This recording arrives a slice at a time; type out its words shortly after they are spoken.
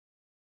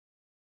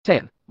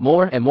10.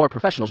 More and more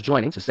professionals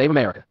joining to save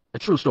America. A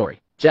true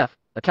story. Jeff,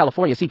 a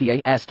California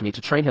CPA, asked me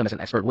to train him as an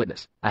expert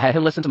witness. I had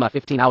him listen to my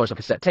 15 hours of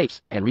cassette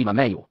tapes and read my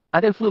manual. I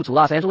then flew to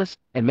Los Angeles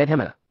and met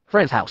him at a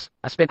friend's house.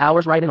 I spent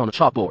hours writing on a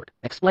chalkboard,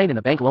 explaining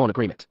a bank loan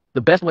agreement.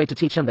 The best way to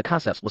teach him the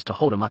concepts was to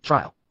hold a mock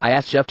trial. I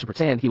asked Jeff to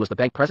pretend he was the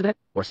bank president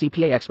or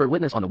CPA expert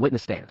witness on the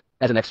witness stand.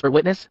 As an expert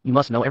witness, you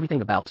must know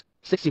everything about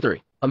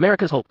 63.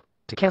 America's hope.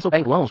 To cancel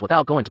bank loans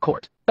without going to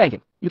court.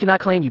 Banking. You cannot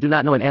claim you do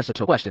not know an answer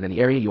to a question in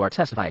the area you are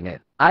testifying in.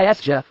 I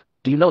asked Jeff,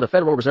 do you know the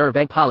Federal Reserve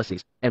Bank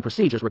policies and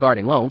procedures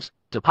regarding loans,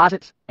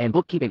 deposits, and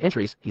bookkeeping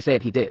entries? He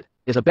said he did.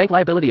 Is a bank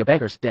liability a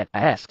banker's debt?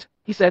 I asked.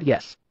 He said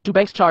yes. Do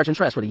banks charge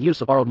interest for the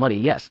use of borrowed money?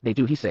 Yes, they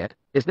do, he said.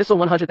 Is this a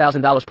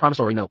 $100,000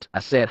 promissory note?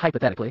 I said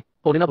hypothetically,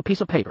 holding up a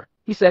piece of paper.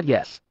 He said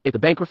yes. If the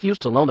bank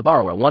refused to loan the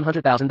borrower a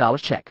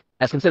 $100,000 check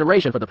as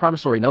consideration for the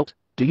promissory note,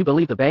 do you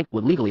believe the bank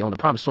would legally own the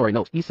promissory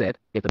note? He said,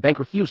 if the bank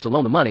refused to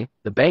loan the money,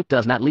 the bank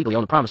does not legally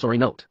own the promissory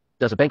note.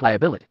 Does a bank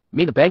liability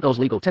mean the bank owes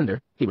legal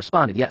tender? He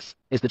responded yes.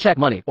 Is the check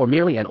money or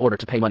merely an order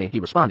to pay money? He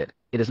responded,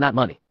 it is not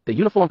money. The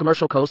Uniform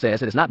Commercial Code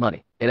says it is not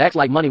money. It acts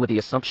like money with the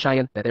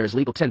assumption that there is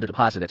legal tender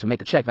deposited to make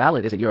the check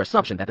valid. Is it your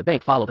assumption that the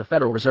bank followed the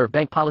Federal Reserve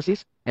Bank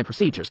policies and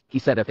procedures? He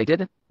said if they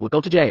didn't, would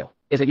go to jail.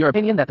 Is it your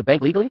opinion that the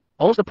bank legally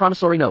owns the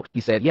promissory note?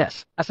 He said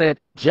yes. I said,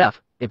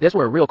 Jeff, if this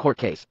were a real court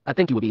case, I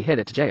think you would be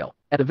headed to jail.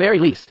 At the very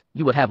least,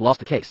 you would have lost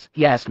the case.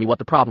 He asked me what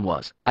the problem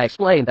was. I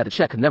explained that the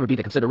check could never be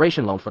the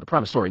consideration loan for the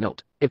promissory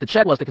note. If the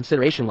check was the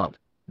consideration loan,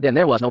 then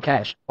there was no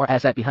cash or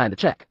asset behind the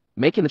check,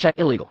 making the check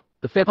illegal.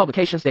 The Fed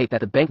publications state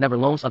that the bank never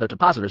loans other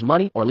depositors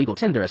money or legal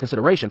tender as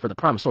consideration for the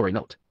promissory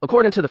note.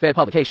 According to the Fed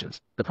publications,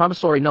 the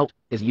promissory note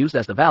is used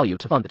as the value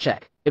to fund the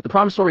check. If the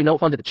promissory note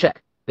funded the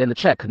check, then the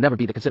check could never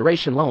be the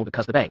consideration loan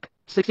because the bank.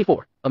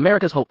 64.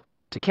 America's hope.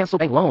 To cancel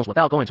bank loans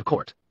without going to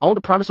court. Own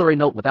the promissory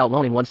note without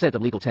loaning 1 cent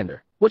of legal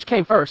tender. Which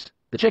came first,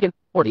 the chicken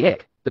or the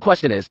egg? The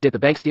question is, did the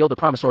bank steal the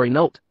promissory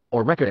note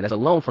or record it as a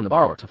loan from the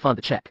borrower to fund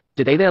the check?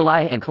 Did they then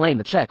lie and claim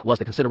the check was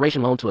the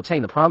consideration loan to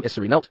obtain the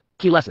promissory note?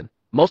 Key lesson.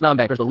 Most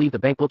non-bankers believe the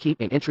bank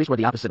bookkeeping entries were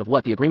the opposite of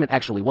what the agreement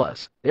actually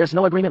was. There is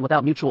no agreement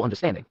without mutual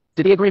understanding.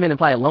 Did the agreement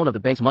imply a loan of the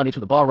bank's money to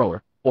the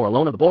borrower or a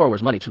loan of the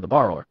borrower's money to the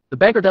borrower? The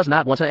banker does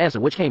not want to answer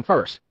which came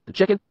first, the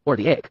chicken or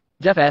the egg.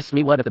 Jeff asked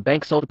me what if the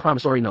bank sold the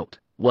promissory note.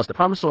 Was the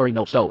promissory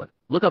note stolen?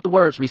 Look up the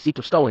words receipt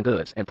of stolen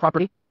goods and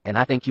property, and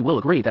I think you will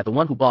agree that the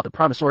one who bought the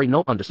promissory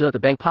note understood the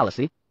bank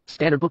policy,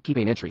 standard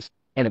bookkeeping entries,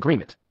 and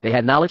agreement. They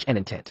had knowledge and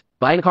intent.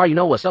 Buying a car you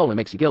know was stolen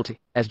makes you guilty.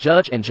 As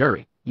judge and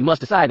jury, you must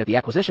decide if the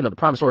acquisition of the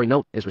promissory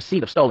note is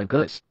receipt of stolen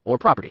goods or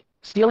property.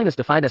 Stealing is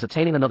defined as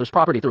obtaining another's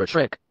property through a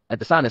trick, a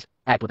dishonest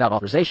act without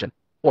authorization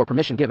or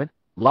permission given.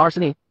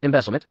 Larceny,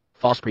 embezzlement,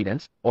 false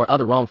pretense, or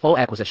other wrongful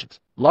acquisitions.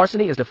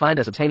 Larceny is defined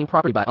as obtaining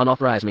property by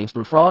unauthorized means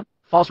through fraud,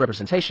 false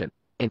representation,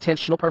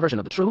 intentional perversion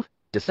of the truth,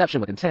 deception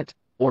with intent,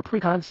 or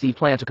preconceived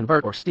plan to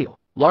convert or steal.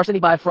 Larceny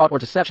by fraud or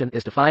deception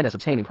is defined as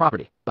obtaining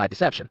property by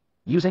deception,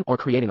 using or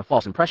creating a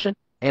false impression,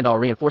 and/or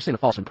reinforcing a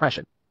false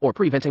impression, or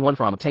preventing one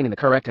from obtaining the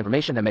correct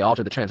information that may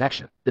alter the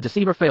transaction. The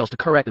deceiver fails to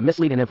correct the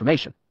misleading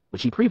information,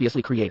 which he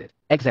previously created.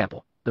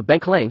 Example, the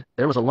bank claimed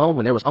there was a loan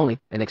when there was only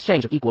an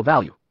exchange of equal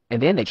value,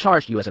 and then they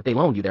charged you as if they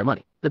loaned you their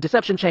money. The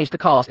deception changed the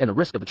cost and the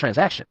risk of the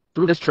transaction.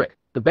 Through this trick,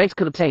 the banks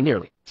could obtain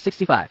nearly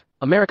 65.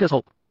 America's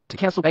hope. To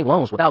cancel bank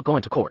loans without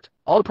going to court.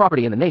 All the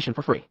property in the nation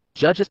for free.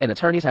 Judges and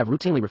attorneys have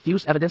routinely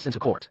refused evidence into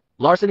court.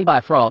 Larceny by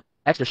fraud,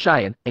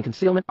 extortion, and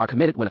concealment are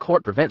committed when a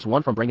court prevents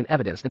one from bringing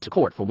evidence into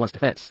court for one's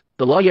defense.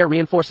 The lawyer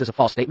reinforces a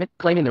false statement,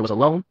 claiming there was a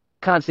loan,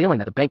 concealing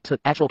that the bank took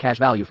actual cash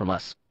value from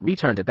us,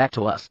 returned it back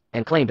to us,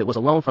 and claimed it was a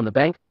loan from the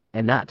bank,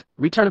 and not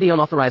returned the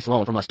unauthorized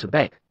loan from us to the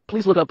bank.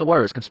 Please look up the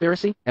words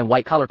conspiracy and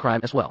white-collar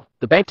crime as well.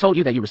 The bank told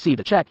you that you received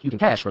a check you can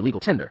cash for legal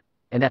tender,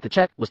 and that the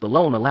check was the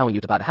loan allowing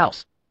you to buy the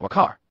house or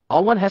car.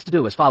 All one has to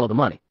do is follow the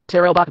money.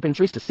 Terrell bookkeeping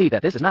entries to see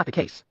that this is not the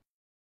case.